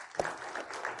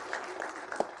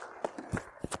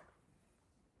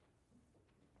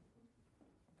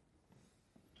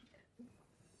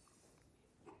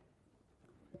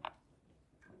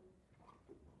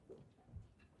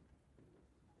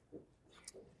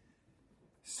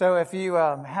So if you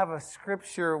have a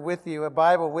scripture with you, a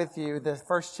Bible with you, the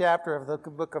first chapter of the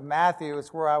book of Matthew is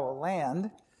where I will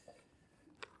land.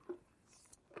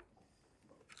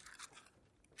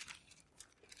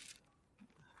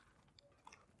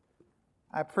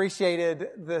 I appreciated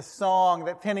the song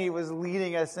that Penny was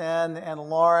leading us in, and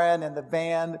Lauren and the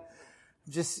band.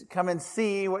 Just come and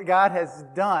see what God has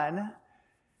done.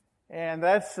 And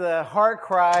that's the heart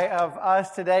cry of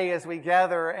us today as we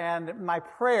gather. And my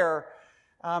prayer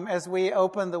as we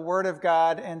open the Word of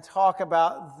God and talk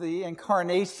about the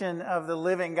incarnation of the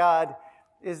living God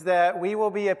is that we will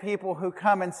be a people who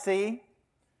come and see,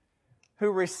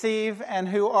 who receive, and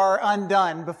who are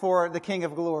undone before the King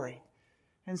of Glory.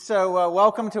 And so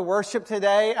welcome to worship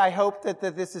today. I hope that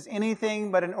this is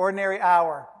anything but an ordinary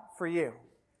hour for you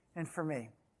and for me.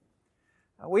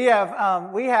 We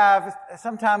have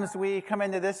sometimes we come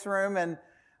into this room and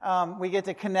we get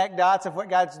to connect dots of what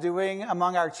God's doing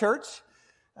among our church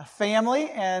family,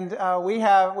 and we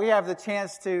have the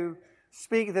chance to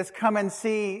speak this come and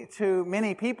see to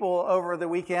many people over the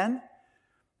weekend.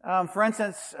 For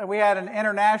instance, we had an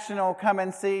international come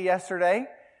and see yesterday.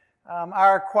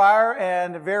 Our choir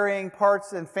and varying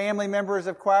parts and family members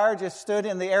of choir just stood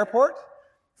in the airport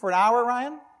for an hour,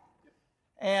 Ryan,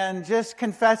 and just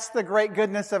confessed the great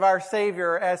goodness of our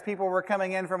Savior as people were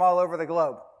coming in from all over the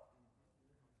globe.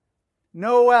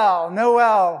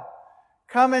 Noel,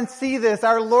 come and see this.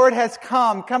 Our Lord has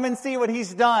come. Come and see what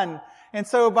He's done. And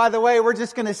so, by the way, we're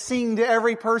just going to sing to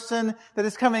every person that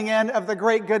is coming in of the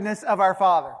great goodness of our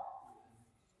Father.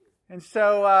 And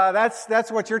so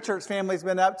that's what your church family's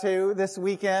been up to this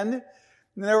weekend.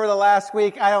 And over the last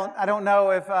week, I don't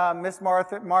know if Miss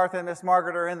Martha and Miss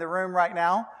Margaret are in the room right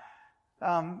now.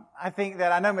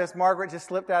 I know Miss Margaret just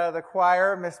slipped out of the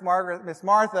choir. Miss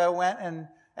Martha went in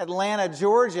Atlanta,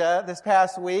 Georgia this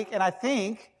past week, and I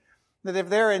think that if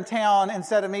they're in town,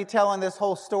 instead of me telling this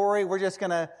whole story, we're just going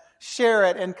to share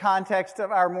it in context of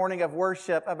our morning of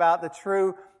worship about the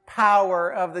true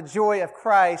power of the joy of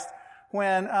Christ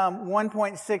when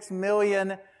 1.6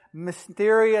 million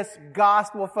mysterious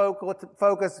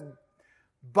gospel-focused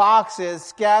boxes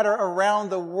scatter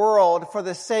around the world for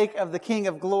the sake of the King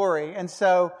of Glory. And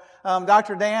so,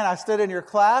 Dr. Dan, I stood in your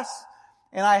class,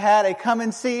 and I had a come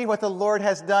and see what the Lord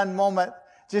has done moment,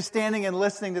 just standing and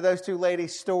listening to those two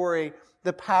ladies' story,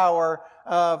 the power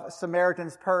of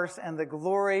Samaritan's Purse and the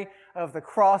glory of the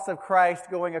cross of Christ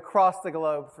going across the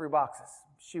globe through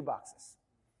shoe boxes.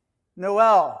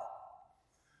 Noel,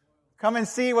 come and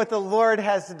see what the Lord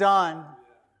has done.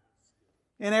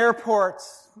 In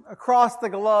airports across the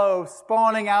globe,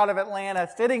 spawning out of Atlanta,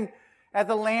 sitting at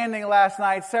the landing last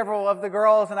night, several of the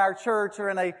girls in our church are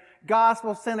in a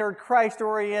gospel-centered,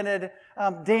 Christ-oriented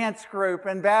dance group,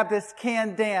 and Baptists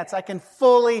can dance. I can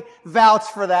fully vouch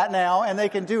for that now, and they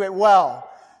can do it well.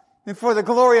 And for the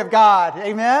glory of God.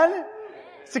 Amen?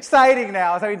 It's exciting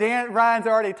now. Ryan's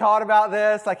already taught about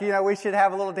this. We should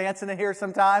have a little dancing in here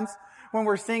sometimes when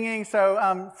we're singing,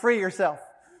 so free yourself.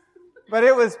 But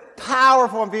it was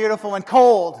powerful and beautiful and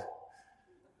cold.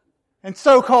 And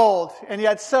so cold, and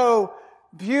yet so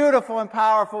beautiful and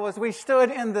powerful as we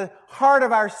stood in the heart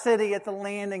of our city at the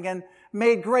landing and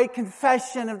made great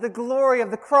confession of the glory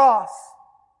of the cross.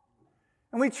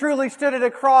 And we truly stood at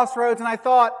a crossroads, and I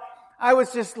thought I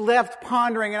was just left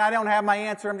pondering, and I don't have my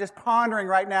answer. I'm just pondering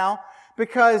right now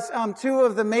because two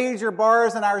of the major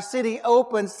bars in our city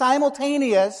opened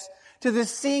simultaneous to the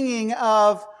singing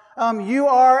of you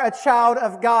are a child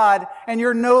of God and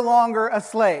you're no longer a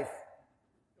slave.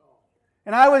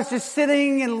 And I was just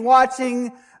sitting and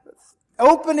watching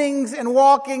openings and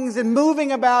walkings and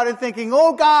moving about and thinking,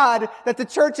 oh God, that the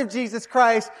Church of Jesus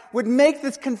Christ would make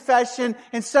this confession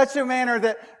in such a manner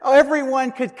that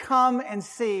everyone could come and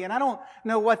see. And I don't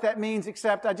know what that means,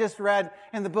 except I just read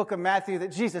in the book of Matthew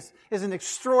that Jesus is an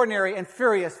extraordinary and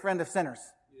furious friend of sinners.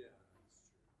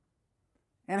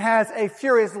 And has a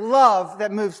furious love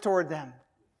that moves toward them.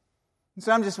 And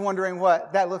so I'm just wondering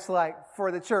what that looks like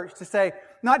for the church to say,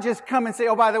 not just come and say,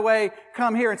 oh, by the way,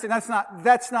 come here and say,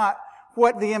 that's not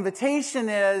what the invitation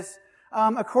is,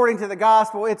 according to the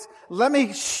gospel. It's, let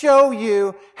me show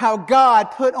you how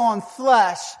God put on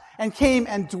flesh and came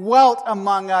and dwelt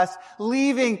among us,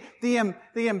 leaving the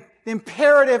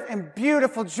imperative and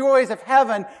beautiful joys of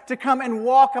heaven to come and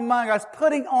walk among us,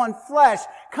 putting on flesh.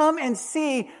 Come and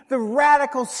see the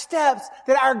radical steps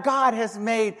that our God has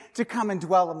made to come and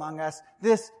dwell among us.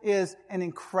 This is an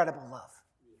incredible love.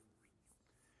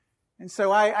 And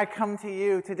so I come to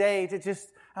you today to just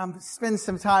spend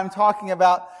some time talking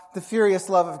about the furious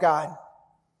love of God.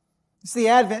 It's the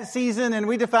Advent season, and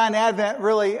we define Advent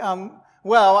really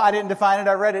well. I didn't define it.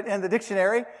 I read it in the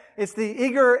dictionary. It's the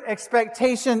eager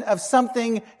expectation of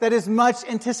something that is much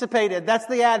anticipated. That's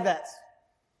the Advent.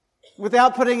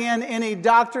 Without putting in any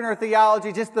doctrine or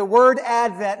theology, just the word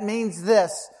Advent means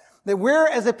this, that we're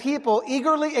as a people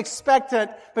eagerly expectant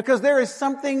because there is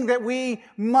something that we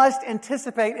must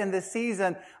anticipate in this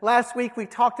season. Last week we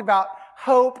talked about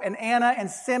hope and Anna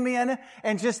and Simeon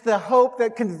and just the hope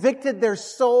that convicted their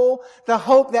soul, the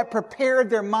hope that prepared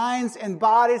their minds and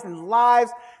bodies and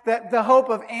lives, that the hope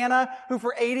of Anna, who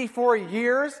for 84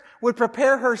 years would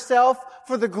prepare herself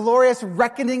for the glorious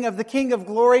reckoning of the King of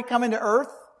Glory coming to earth.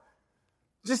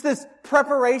 Just this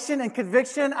preparation and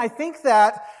conviction. I think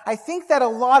that a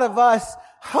lot of us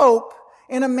hope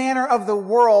in a manner of the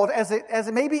world as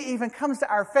it maybe even comes to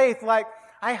our faith. Like,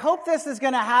 I hope this is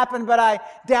going to happen, but I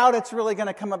doubt it's really going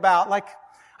to come about. Like,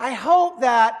 I hope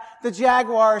that the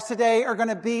Jaguars today are going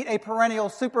to beat a perennial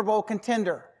Super Bowl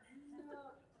contender.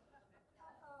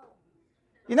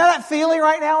 You know that feeling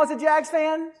right now as a Jags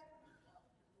fan?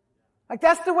 Like,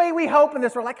 that's the way we hope in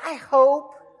this world. Like, I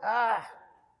hope.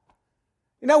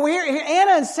 You know,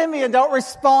 Anna and Simeon don't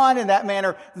respond in that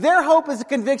manner. Their hope is a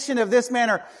conviction of this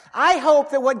manner. I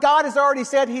hope that what God has already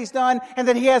said He's done and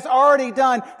that He has already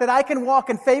done, that I can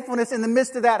walk in faithfulness in the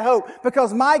midst of that hope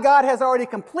because my God has already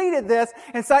completed this.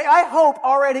 And so I hope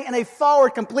already in a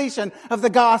forward completion of the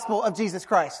gospel of Jesus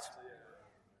Christ.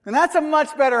 And that's a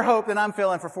much better hope than I'm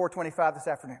feeling for 425 this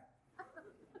afternoon.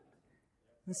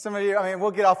 And some of you, we'll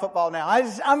get off football now.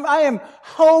 I am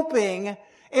hoping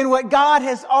in what God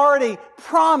has already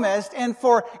promised. And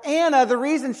for Anna, the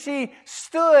reason she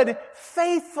stood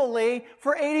faithfully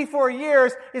for 84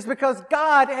 years is because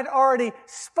God had already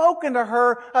spoken to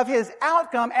her of His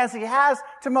outcome as He has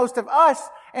to most of us.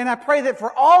 And I pray that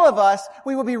for all of us,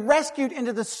 we will be rescued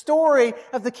into the story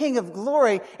of the King of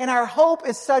Glory. And our hope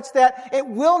is such that it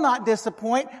will not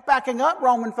disappoint. Backing up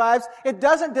Romans 5, it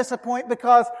doesn't disappoint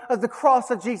because of the cross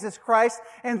of Jesus Christ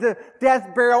and the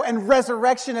death, burial, and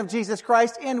resurrection of Jesus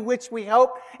Christ in which we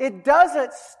hope. It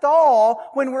doesn't stall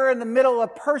when we're in the middle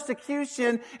of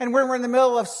persecution and when we're in the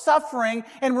middle of suffering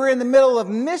and we're in the middle of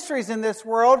mysteries in this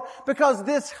world, because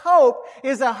this hope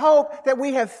is a hope that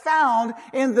we have found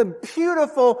in the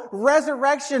beautiful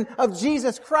resurrection of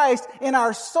Jesus Christ in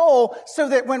our soul, so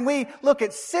that when we look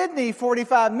at Sydney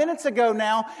 45 minutes ago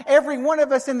now, every one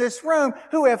of us in this room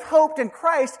who have hoped in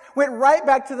Christ went right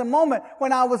back to the moment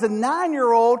when I was a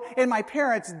 9-year-old in my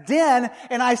parents' den,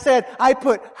 and I said, I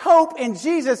put hope in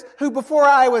Jesus, who before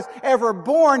I was ever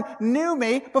born knew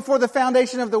me, before the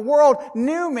foundation of the world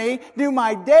knew me, knew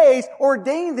my days,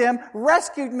 ordained them,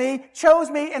 rescued me,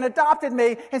 chose me, and adopted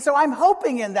me. And so I'm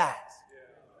hoping in that.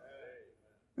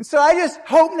 And so I just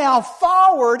hope now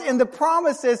forward in the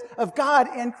promises of God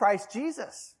in Christ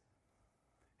Jesus.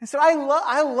 And so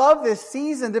I love this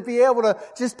season to be able to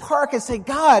just park and say,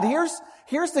 God,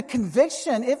 here's the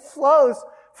conviction. It flows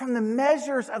from the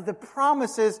measures of the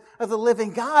promises of the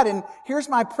living God. And here's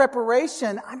my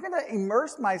preparation. I'm going to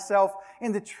immerse myself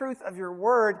in the truth of your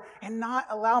word and not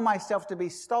allow myself to be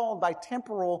stalled by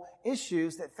temporal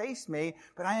issues that face me,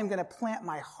 but I am going to plant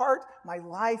my heart, my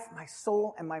life, my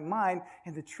soul, and my mind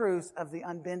in the truths of the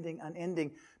unbending,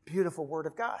 unending, beautiful word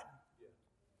of God.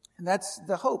 And that's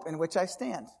the hope in which I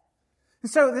stand. And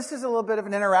so this is a little bit of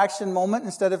an interaction moment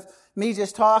instead of me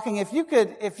just talking. If you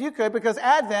could, because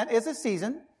Advent is a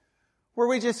season where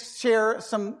we just share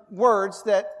some words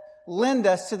that lend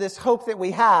us to this hope that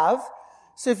we have.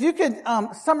 So if you could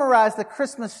summarize the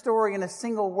Christmas story in a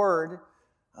single word,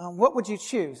 what would you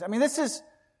choose? I mean, this is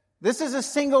a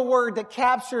single word that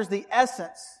captures the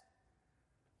essence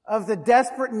of the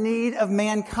desperate need of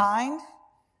mankind.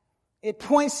 It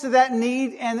points to that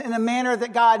need and in a manner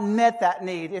that God met that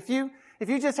need. If you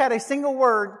just had a single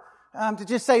word to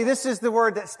just say, this is the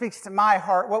word that speaks to my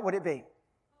heart, what would it be?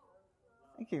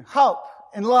 Thank you. Hope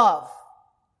and love.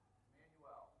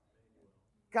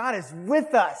 God is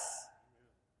with us.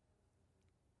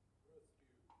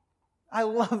 I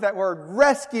love that word.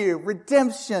 Rescue,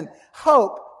 redemption,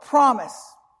 hope, promise.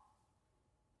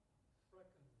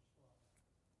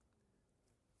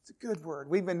 It's a good word.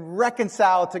 We've been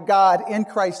reconciled to God in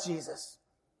Christ Jesus.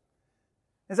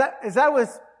 As I was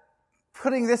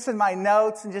putting this in my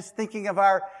notes and just thinking of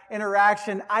our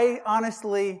interaction, I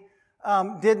honestly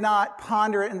did not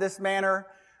ponder it in this manner.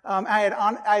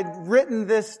 I'd written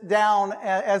this down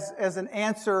as an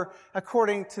answer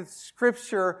according to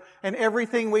Scripture, and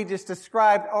everything we just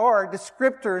described are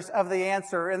descriptors of the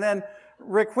answer. And then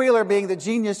Rick Wheeler, being the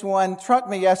genius one, trucked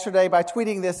me yesterday by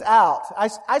tweeting this out.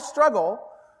 I struggle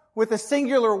with a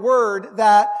singular word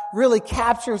that really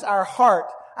captures our heart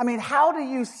I mean, how do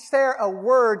you share a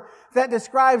word that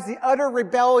describes the utter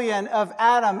rebellion of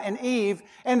Adam and Eve,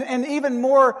 and even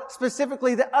more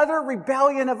specifically, the utter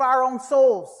rebellion of our own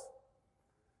souls?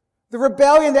 The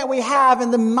rebellion that we have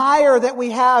and the mire that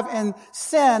we have in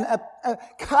sin,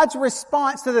 God's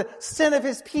response to the sin of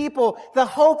His people, the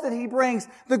hope that He brings,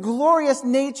 the glorious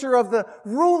nature of the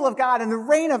rule of God and the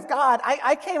reign of God.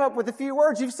 I came up with a few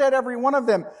words. You've said every one of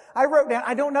them. I wrote down,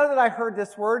 I don't know that I heard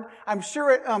this word. I'm sure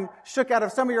it shook out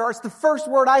of some of your hearts. The first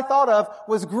word I thought of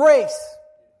was grace.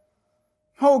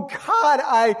 Oh God,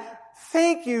 I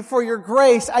thank you for your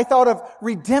grace. I thought of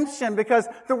redemption because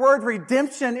the word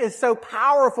redemption is so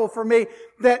powerful for me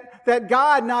that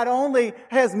God not only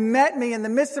has met me in the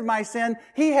midst of my sin,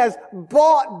 He has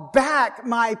bought back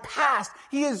my past.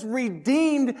 He has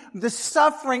redeemed the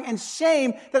suffering and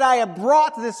shame that I have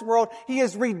brought to this world. He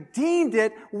has redeemed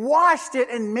it, washed it,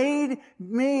 and made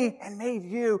me and made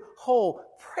you whole.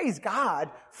 Praise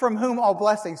God, from whom all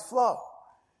blessings flow.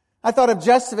 I thought of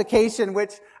justification,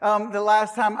 which the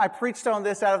last time I preached on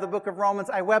this out of the book of Romans,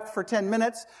 I wept for 10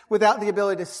 minutes without the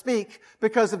ability to speak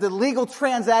because of the legal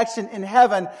transaction in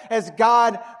heaven as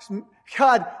God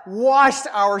washed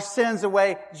our sins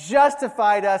away,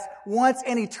 justified us once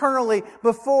and eternally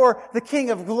before the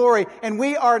King of glory. And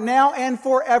we are now and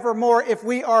forevermore, if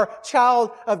we are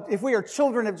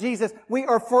children of Jesus, we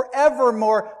are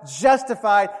forevermore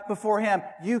justified before Him.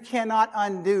 You cannot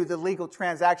undo the legal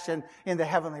transaction in the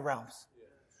heavenly realms.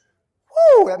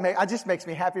 Woo! It just makes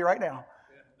me happy right now.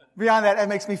 Beyond that, it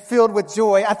makes me filled with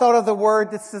joy. I thought of the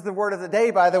word, this is the word of the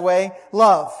day, by the way,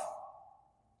 love.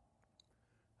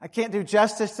 I can't do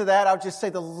justice to that. I'll just say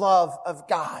the love of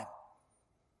God.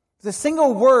 The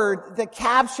single word that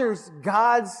captures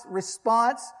God's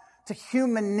response to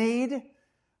human need,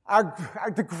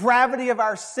 the gravity of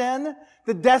our sin,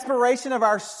 the desperation of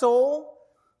our soul.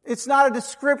 It's not a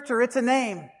descriptor, it's a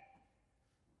name.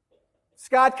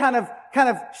 Scott kind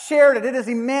of shared it. It is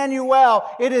Emmanuel.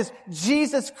 It is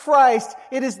Jesus Christ.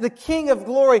 It is the King of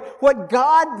glory. What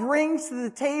God brings to the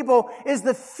table is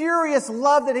the furious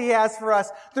love that He has for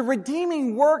us, the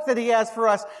redeeming work that He has for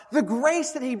us, the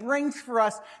grace that He brings for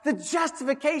us, the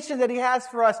justification that He has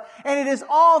for us. And it is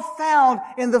all found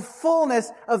in the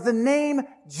fullness of the name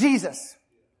Jesus.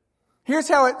 Here's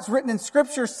how it's written in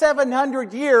Scripture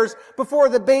 700 years before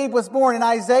the babe was born. In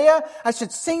Isaiah, I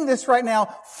should sing this right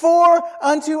now. For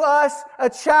unto us a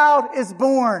child is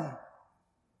born.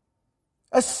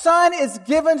 A son is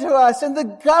given to us, and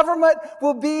the government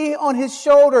will be on His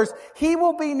shoulders. He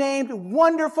will be named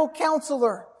Wonderful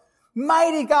Counselor,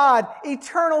 Mighty God,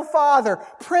 Eternal Father,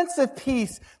 Prince of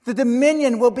Peace. The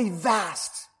dominion will be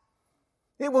vast.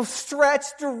 It will stretch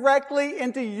directly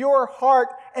into your heart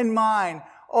and mine.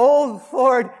 Oh,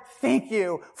 Lord, thank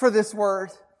you for this word.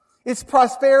 Its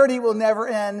prosperity will never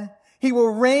end. He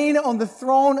will reign on the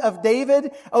throne of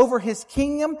David over His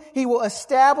kingdom. He will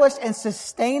establish and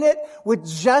sustain it with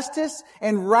justice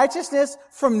and righteousness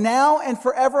from now and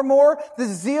forevermore. The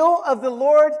zeal of the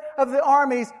Lord of the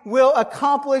armies will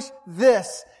accomplish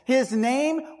this. His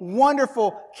name,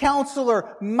 Wonderful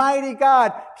Counselor, Mighty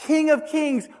God, King of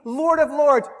Kings, Lord of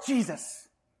Lords, Jesus.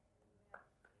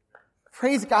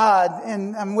 Praise God,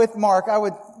 and I'm with Mark.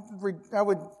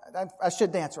 I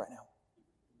should dance right now.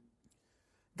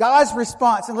 God's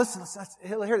response, and listen,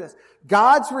 hear this.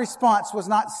 God's response was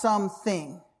not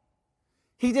something.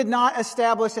 He did not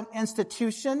establish an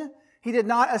institution. He did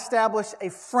not establish a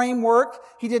framework.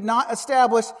 He did not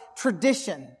establish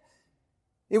tradition.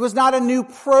 It was not a new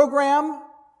program.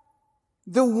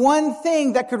 The one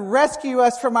thing that could rescue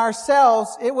us from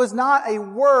ourselves, it was not a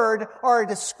word or a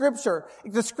descriptor.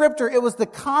 It was the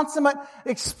consummate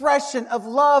expression of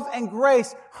love and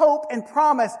grace, hope and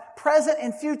promise, present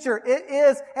and future. It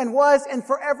is and was and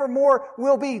forevermore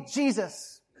will be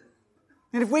Jesus.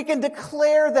 And if we can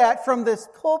declare that from this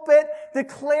pulpit,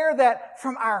 declare that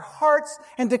from our hearts,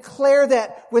 and declare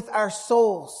that with our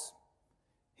souls,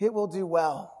 it will do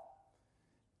well.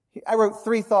 I wrote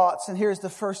 3 thoughts, and here's the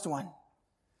first one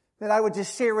that I would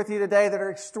just share with you today that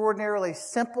are extraordinarily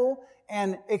simple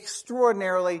and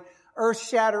extraordinarily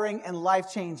earth-shattering and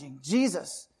life-changing.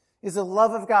 Jesus is the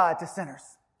love of God to sinners.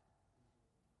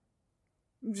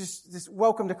 Just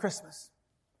welcome to Christmas.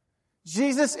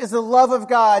 Jesus is the love of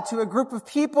God to a group of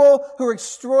people who are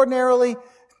extraordinarily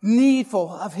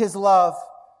needful of His love.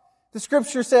 The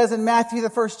Scripture says in Matthew, the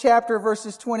 1st chapter,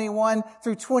 verses 21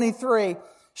 through 23,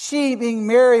 she, being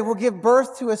Mary, will give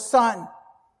birth to a son.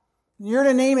 You're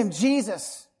to name Him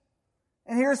Jesus.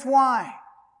 And here's why.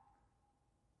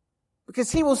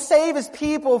 Because He will save His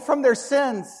people from their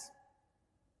sins.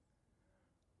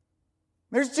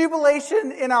 There's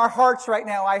jubilation in our hearts right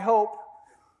now, I hope.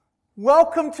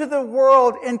 Welcome to the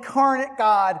world, incarnate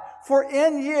God, for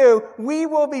in you we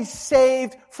will be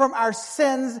saved from our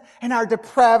sins and our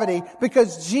depravity,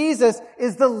 because Jesus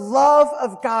is the love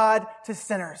of God to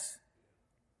sinners.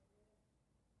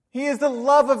 He is the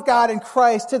love of God in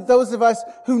Christ to those of us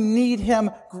who need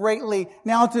Him greatly.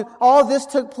 Now, all this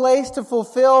took place to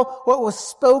fulfill what was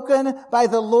spoken by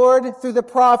the Lord through the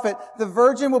prophet. The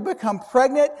virgin will become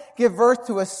pregnant, give birth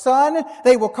to a son.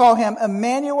 They will call him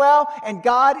Emmanuel, and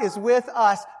God is with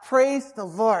us. Praise the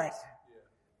Lord.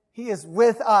 He is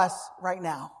with us right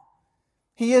now.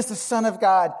 He is the Son of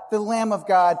God, the Lamb of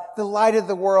God, the light of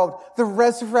the world, the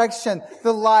resurrection,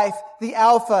 the life, the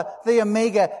Alpha, the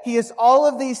Omega. He is all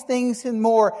of these things and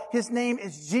more. His name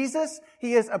is Jesus.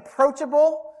 He is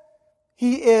approachable.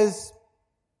 He is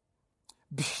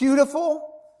beautiful.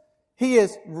 He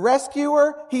is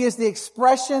rescuer. He is the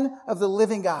expression of the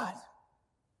living God.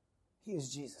 He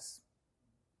is Jesus.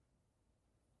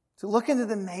 To look into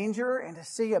the manger and to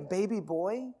see a baby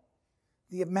boy,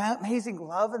 the amazing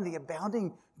love and the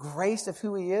abounding grace of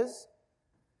who He is.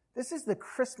 This is the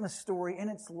Christmas story in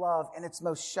its love and its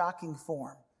most shocking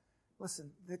form.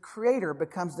 Listen, the Creator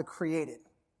becomes the created.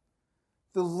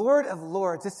 The Lord of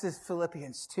Lords, this is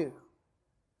Philippians 2,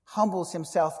 humbles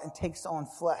Himself and takes on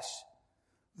flesh.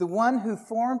 The one who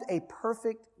formed a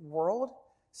perfect world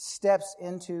steps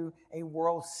into a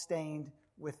world stained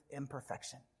with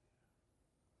imperfection.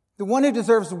 The one who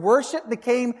deserves worship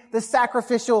became the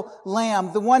sacrificial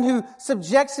lamb. The one who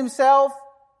subjects himself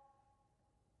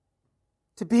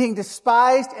to being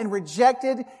despised and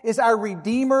rejected is our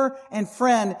Redeemer and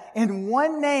friend. In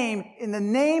one name, in the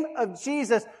name of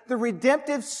Jesus, the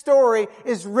redemptive story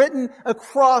is written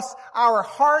across our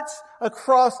hearts,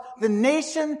 across the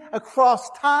nation,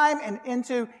 across time, and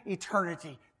into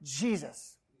eternity.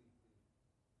 Jesus.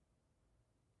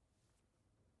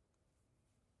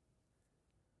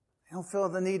 I don't feel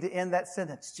the need to end that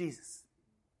sentence. Jesus.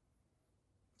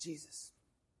 Jesus.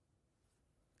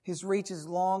 His reach is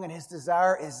long and His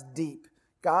desire is deep.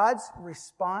 God's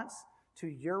response to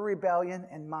your rebellion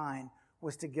and mine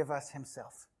was to give us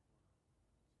Himself.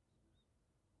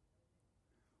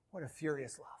 What a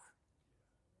furious love.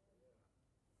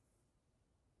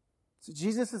 So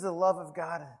Jesus is the love of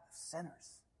God of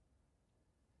sinners.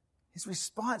 His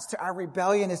response to our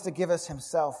rebellion is to give us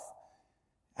Himself.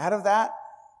 Out of that,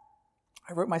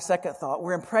 I wrote my second thought.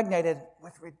 We're impregnated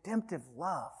with redemptive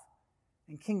love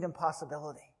and kingdom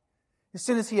possibility. As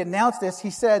soon as He announced this,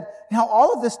 He said, now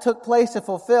all of this took place to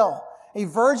fulfill. A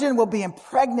virgin will be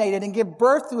impregnated and give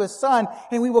birth to a son,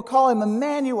 and we will call him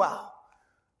Emmanuel.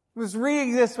 I was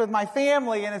reading this with my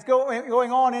family, and it's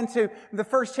going on into the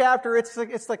first chapter. It's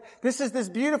like this is this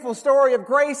beautiful story of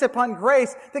grace upon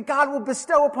grace that God will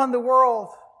bestow upon the world,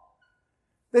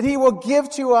 that He will give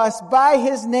to us by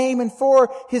His name and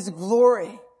for His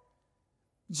glory.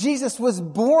 Jesus was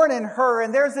born in her,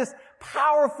 and there's this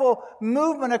powerful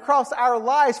movement across our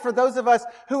lives for those of us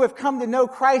who have come to know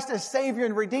Christ as Savior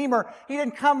and Redeemer. He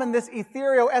didn't come in this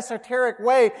ethereal, esoteric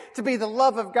way to be the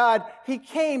love of God. He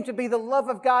came to be the love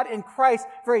of God in Christ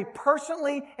very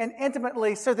personally and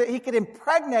intimately so that He could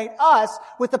impregnate us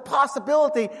with the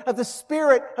possibility of the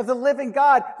Spirit of the living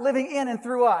God living in and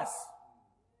through us.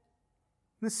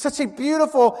 It's such a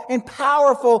beautiful and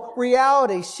powerful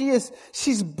reality. Jesus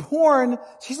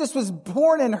was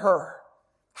born in her.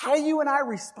 How do you and I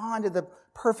respond to the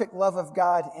perfect love of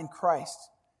God in Christ?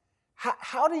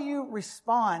 How do you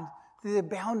respond to the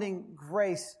abounding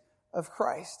grace of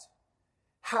Christ?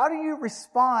 How do you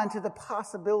respond to the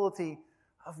possibility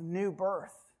of new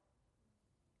birth?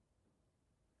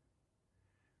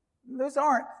 Those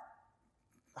aren't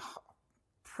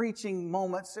preaching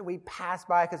moments that we pass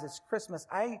by because it's Christmas.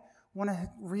 I want to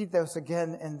read those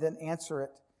again and then answer it.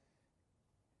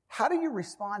 How do you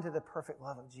respond to the perfect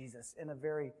love of Jesus in a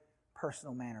very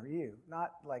personal manner? You,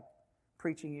 not like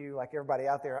preaching you like everybody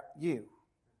out there, you.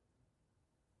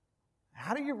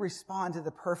 How do you respond to the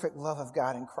perfect love of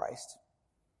God in Christ?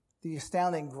 The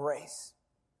astounding grace.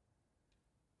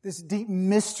 This deep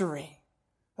mystery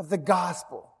of the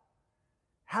gospel.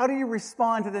 How do you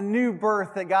respond to the new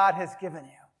birth that God has given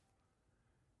you?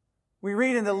 We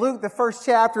read in Luke, the first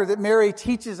chapter, that Mary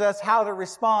teaches us how to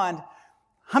respond.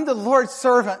 I'm the Lord's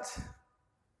servant.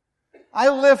 I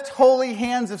lift holy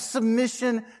hands of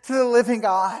submission to the living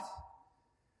God.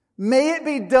 May it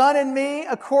be done in me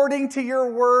according to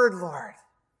your word, Lord.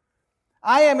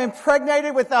 I am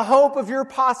impregnated with the hope of your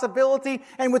possibility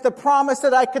and with the promise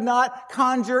that I could not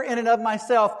conjure in and of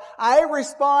myself. I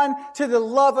respond to the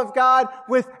love of God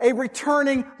with a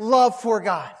returning love for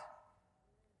God.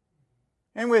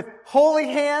 And with holy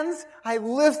hands, I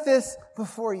lift this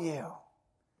before you.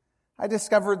 I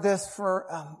discovered this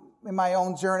in my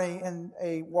own journey in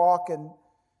a walk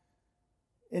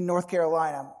in North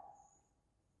Carolina.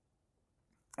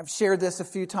 I've shared this a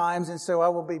few times, and so I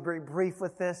will be very brief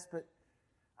with this, but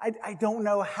I don't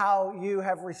know how you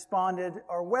have responded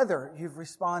or whether you've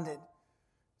responded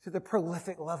to the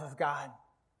prolific love of God.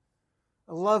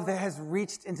 A love that has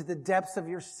reached into the depths of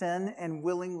your sin and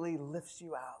willingly lifts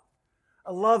you out.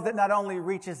 A love that not only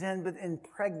reaches in, but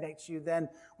impregnates you then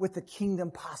with the kingdom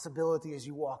possibility as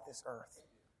you walk this earth.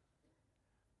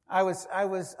 I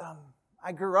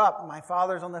grew up, my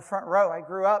father's on the front row. I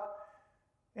grew up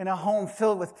in a home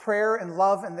filled with prayer and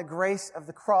love and the grace of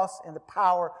the cross and the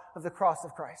power of the cross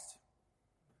of Christ.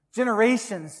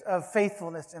 Generations of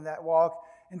faithfulness in that walk.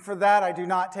 And for that, I do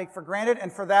not take for granted.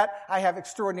 And for that, I have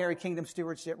extraordinary kingdom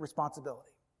stewardship responsibility.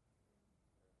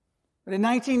 But at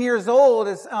 19 years old,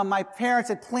 as my parents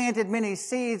had planted many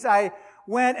seeds, I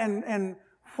went and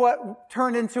what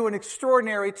turned into an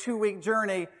extraordinary 2-week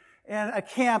journey in a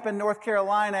camp in North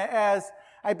Carolina as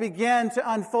I began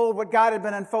to unfold what God had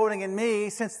been unfolding in me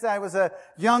since I was a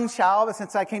young child,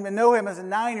 since I came to know Him as a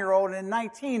 9-year-old. And in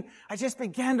 19, I just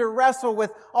began to wrestle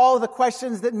with all the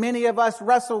questions that many of us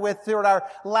wrestle with throughout our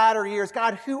latter years.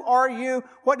 God, who are you?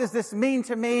 What does this mean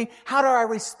to me? How do I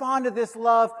respond to this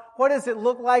love? What does it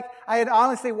look like? I had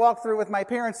honestly walked through with my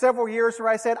parents several years where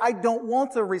I said, I don't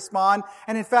want to respond.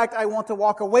 And in fact, I want to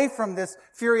walk away from this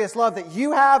furious love that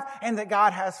you have and that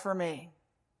God has for me.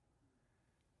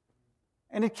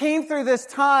 And it came through this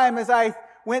time as I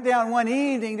went down one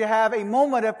evening to have a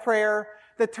moment of prayer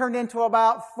that turned into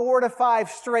about 4 to 5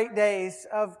 straight days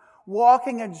of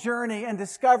walking a journey and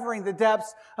discovering the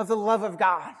depths of the love of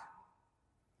God.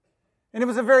 And it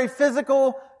was a very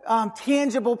physical,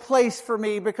 tangible place for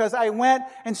me because I went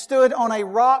and stood on a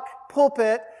rock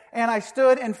pulpit and I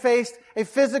stood and faced a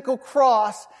physical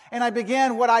cross and I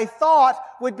began what I thought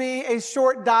would be a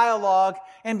short dialogue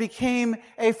and became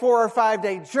a 4 or 5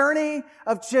 day journey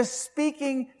of just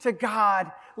speaking to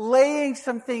God, laying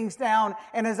some things down.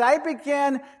 And as I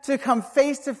began to come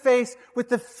face to face with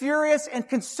the furious and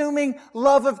consuming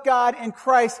love of God in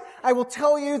Christ, I will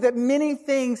tell you that many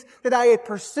things that I had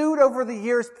pursued over the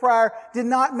years prior did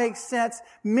not make sense.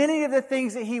 Many of the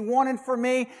things that He wanted for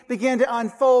me began to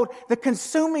unfold. The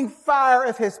consuming fire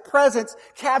of His presence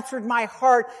captured my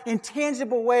heart in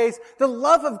tangible ways. The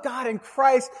love of God in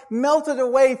Christ melted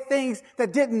away things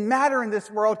that didn't matter in this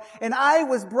world. And I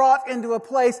was brought into a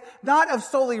place not of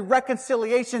solely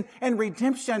reconciliation and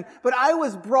redemption, but I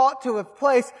was brought to a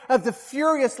place of the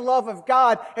furious love of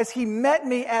God as He met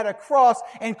me at a cross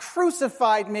and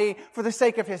crucified me for the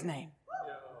sake of His name.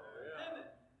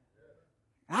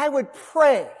 I would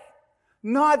pray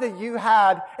not that you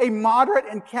had a moderate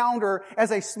encounter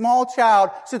as a small child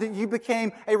so that you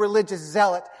became a religious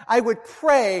zealot. I would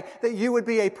pray that you would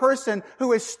be a person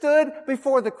who has stood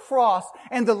before the cross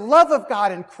and the love of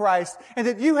God in Christ, and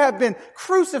that you have been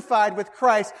crucified with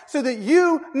Christ so that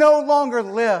you no longer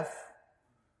live,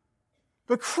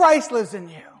 but Christ lives in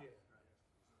you.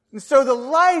 And so the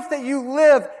life that you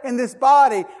live in this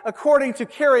body, according to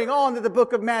carrying on to the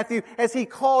book of Matthew, as He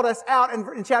called us out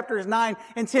in chapters 9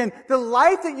 and 10, the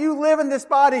life that you live in this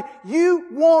body, you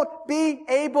won't be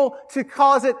able to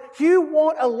cause it. You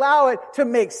won't allow it to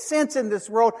make sense in this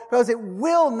world because it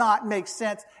will not make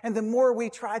sense. And the more we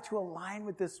try to align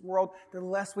with this world, the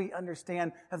less we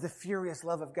understand of the furious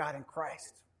love of God in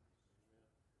Christ.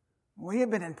 We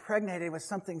have been impregnated with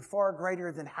something far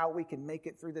greater than how we can make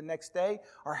it through the next day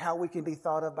or how we can be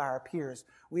thought of by our peers.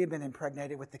 We have been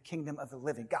impregnated with the kingdom of the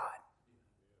living God.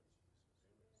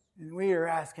 And we are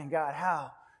asking God,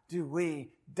 how do we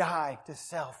die to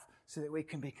self so that we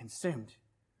can be consumed?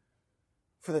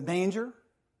 For the danger,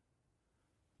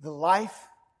 the life,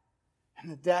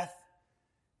 and the death,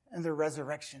 and the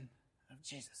resurrection of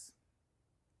Jesus.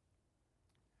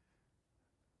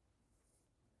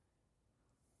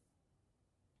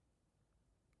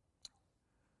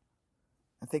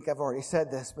 I think I've already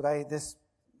said this, but this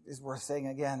is worth saying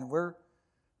again. We're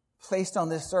placed on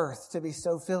this earth to be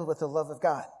so filled with the love of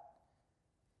God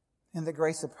and the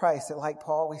grace of Christ that, like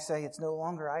Paul, we say, it's no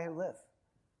longer I who live,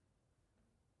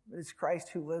 but it's Christ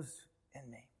who lives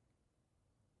in me.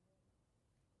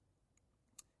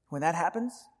 When that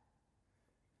happens,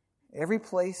 every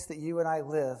place that you and I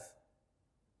live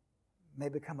may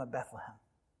become a Bethlehem.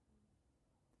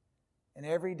 And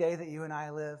every day that you and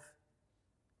I live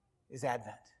is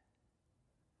Advent.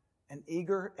 An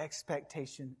eager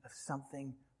expectation of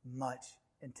something much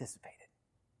anticipated.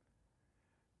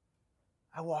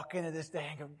 I walk into this day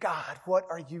and go, God, what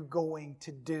are you going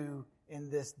to do in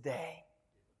this day?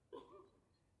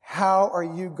 How are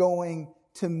you going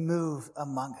to move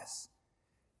among us?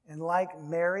 And like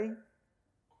Mary,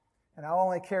 and I'll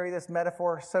only carry this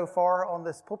metaphor so far on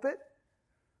this pulpit,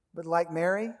 but like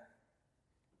Mary,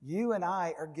 you and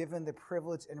I are given the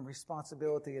privilege and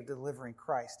responsibility of delivering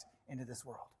Christ into this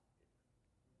world.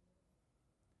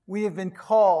 We have been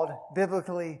called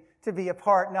biblically to be a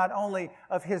part not only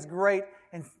of His great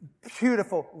and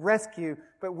beautiful rescue,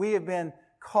 but we have been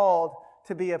called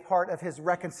to be a part of His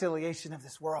reconciliation of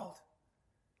this world.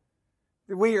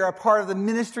 We are a part of the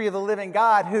ministry of the living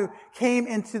God who came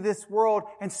into this world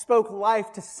and spoke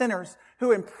life to sinners,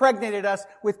 who impregnated us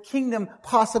with kingdom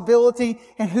possibility,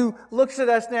 and who looks at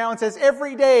us now and says,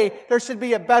 every day there should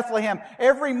be a Bethlehem.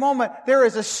 Every moment there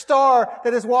is a star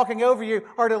that is walking over you.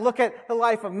 Or to look at the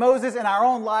life of Moses in our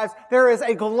own lives, there is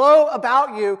a glow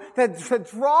about you that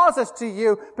draws us to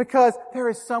you because there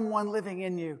is someone living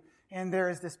in you. And there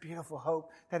is this beautiful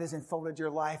hope that has enfolded your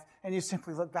life. And you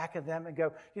simply look back at them and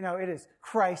go, it is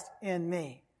Christ in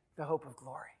me, the hope of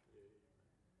glory.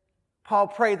 Paul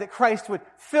prayed that Christ would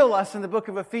fill us in the book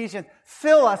of Ephesians,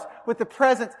 fill us with the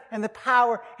presence and the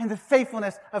power and the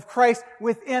faithfulness of Christ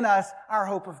within us, our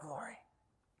hope of glory.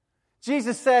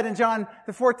 Jesus said in John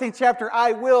the 14th chapter,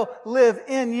 I will live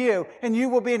in you, and you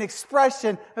will be an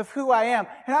expression of who I am.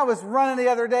 And I was running the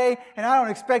other day, and I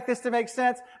don't expect this to make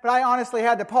sense, but I honestly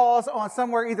had to pause on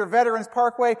somewhere, either Veterans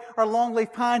Parkway or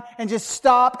Longleaf Pine, and just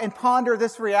stop and ponder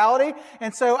this reality.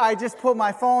 And so I just pulled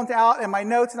my phone out and my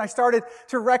notes, and I started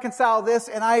to reconcile this,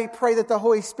 and I pray that the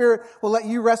Holy Spirit will let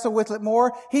you wrestle with it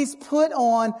more. He's put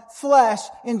on flesh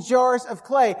in jars of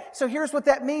clay. So here's what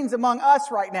that means among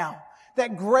us right now.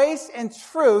 That grace and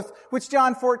truth, which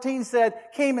John 14 said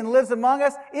came and lives among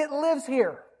us, it lives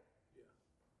here.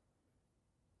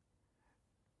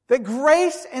 The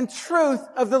grace and truth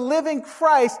of the living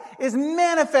Christ is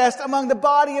manifest among the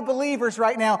body of believers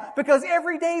right now, because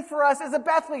every day for us is a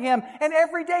Bethlehem, and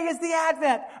every day is the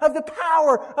advent of the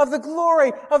power, of the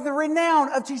glory, of the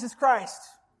renown of Jesus Christ.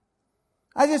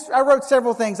 I wrote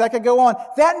several things. I could go on.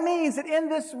 That means that in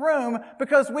this room,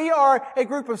 because we are a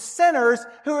group of sinners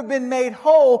who have been made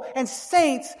whole and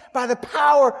saints by the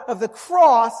power of the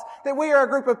cross, that we are a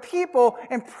group of people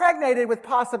impregnated with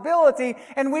possibility,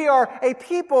 and we are a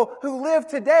people who live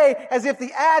today as if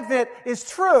the Advent is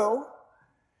true,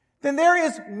 then there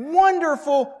is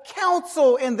wonderful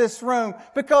counsel in this room,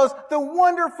 because the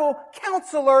wonderful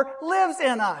Counselor lives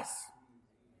in us.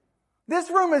 This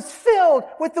room is filled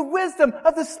with the wisdom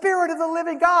of the Spirit of the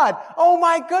living God. Oh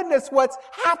my goodness, what's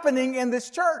happening in this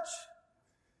church?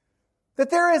 That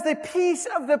there is the peace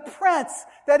of the Prince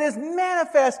that is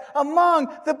manifest among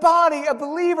the body of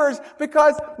believers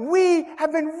because we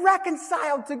have been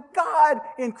reconciled to God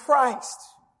in Christ.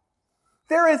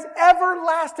 There is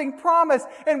everlasting promise.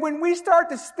 And when we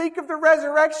start to speak of the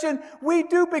resurrection, we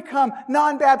do become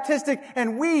non-Baptistic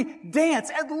and we dance,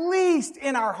 at least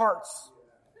in our hearts.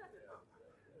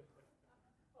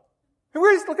 And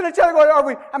we're just looking at each other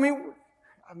going, I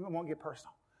won't get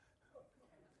personal.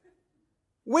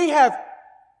 We have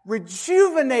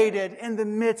rejuvenated in the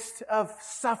midst of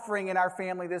suffering in our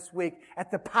family this week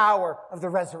at the power of the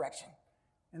resurrection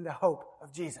and the hope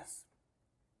of Jesus.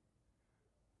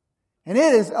 And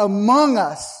it is among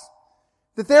us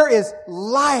that there is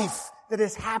life that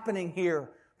is happening here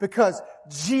because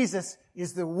Jesus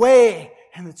is the way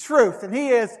and the truth, and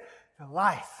He is the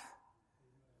life.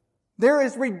 There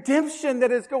is redemption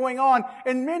that is going on.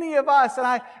 And many of us,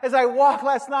 and as I walked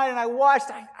last night and I watched,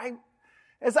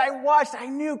 I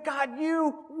knew, God,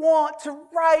 you want to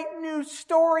write new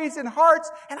stories in hearts.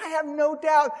 And I have no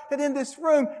doubt that in this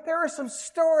room, there are some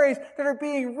stories that are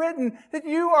being written that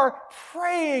you are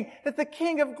praying that the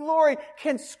King of Glory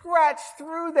can scratch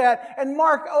through that and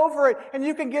mark over it, and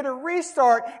you can get a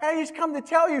restart. And I just come to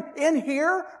tell you, in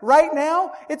here, right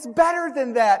now, it's better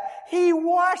than that. He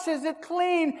washes it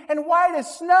clean and white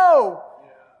as snow.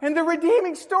 And the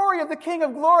redeeming story of the King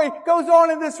of Glory goes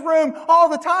on in this room all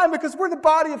the time because we're the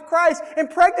body of Christ,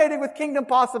 impregnated with kingdom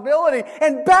possibility.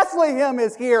 And Bethlehem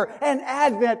is here, and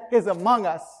Advent is among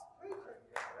us.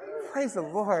 Praise the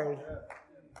Lord.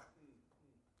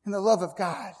 And the love of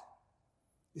God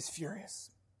is furious.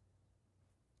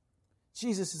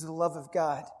 Jesus is the love of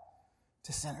God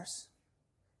to sinners.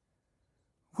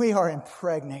 We are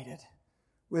impregnated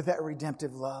with that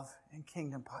redemptive love and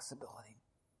kingdom possibility.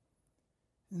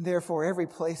 And therefore, every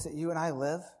place that you and I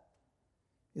live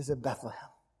is a Bethlehem.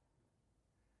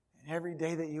 And every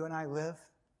day that you and I live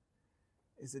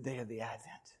is the day of the Advent.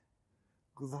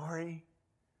 Glory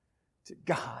to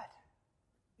God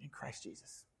in Christ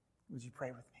Jesus. Would you pray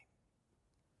with me?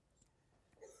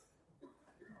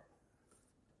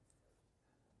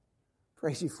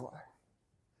 Praise you, Father.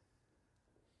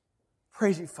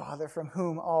 Praise you, Father, from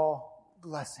whom all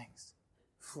blessings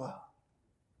flow.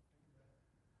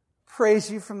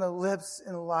 Praise you from the lips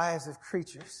and lives of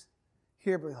creatures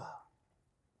here below.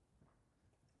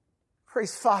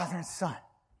 Praise Father and Son.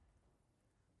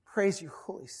 Praise you,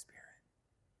 Holy Spirit.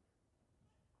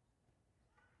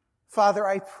 Father,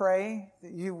 I pray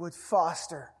that you would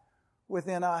foster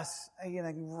within us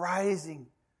a rising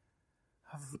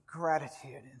of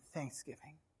gratitude and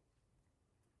thanksgiving.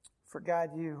 For God,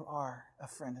 you are a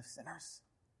friend of sinners.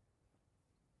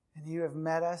 And you have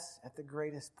met us at the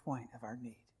greatest point of our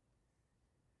need.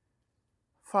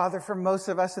 Father, for most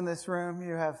of us in this room,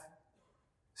 you have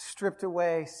stripped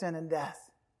away sin and death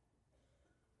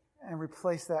and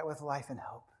replaced that with life and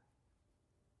hope.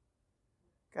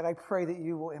 God, I pray that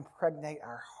you will impregnate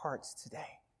our hearts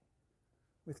today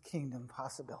with kingdom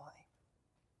possibility.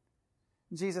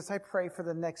 Jesus, I pray for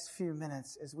the next few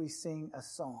minutes as we sing a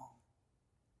song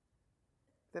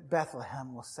that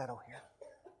Bethlehem will settle here,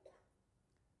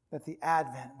 that the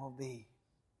Advent will be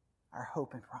our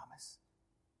hope and promise,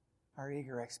 our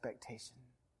eager expectation.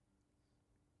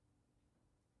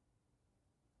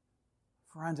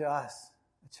 For unto us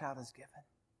a child is given.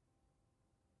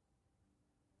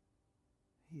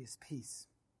 He is peace.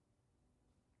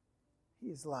 He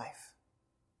is life.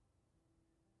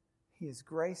 He is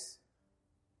grace.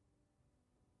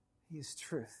 He is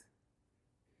truth.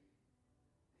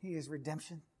 He is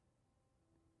redemption.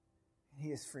 And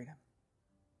He is freedom.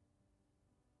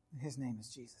 And His name is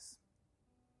Jesus.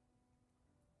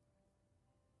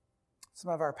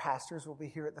 Some of our pastors will be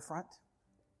here at the front.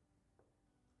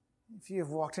 If you have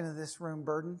walked into this room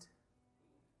burdened,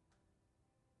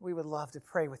 we would love to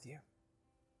pray with you.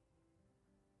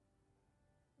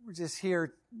 We're just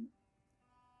here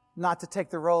not to take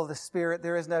the role of the Spirit.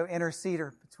 There is no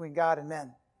interceder between God and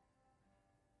men.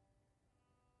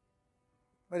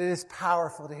 But it is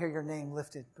powerful to hear your name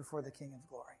lifted before the King of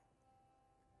Glory.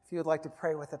 If you would like to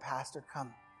pray with the pastor,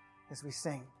 come as we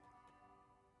sing.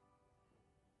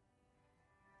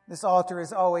 This altar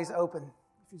is always open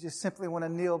if you just simply want to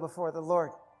kneel before the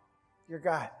Lord, your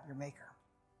God, your Maker.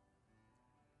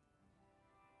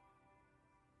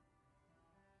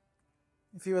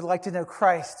 If you would like to know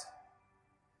Christ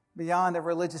beyond a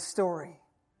religious story,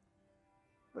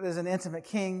 but as an intimate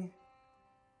King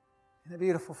and a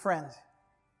beautiful friend,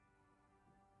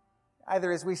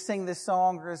 either as we sing this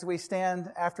song or as we stand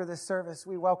after this service,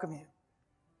 we welcome you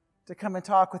to come and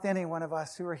talk with any one of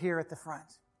us who are here at the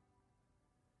front.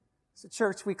 So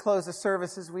church, we close the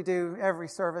service as we do every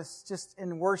service, just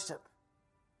in worship,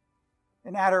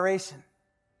 in adoration,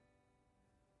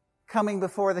 coming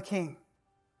before the King.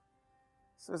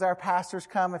 So as our pastors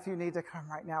come, if you need to come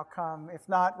right now, come. If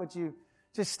not, would you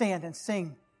just stand and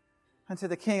sing unto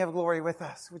the King of Glory with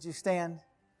us? Would you stand?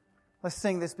 Let's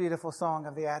sing this beautiful song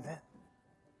of the Advent.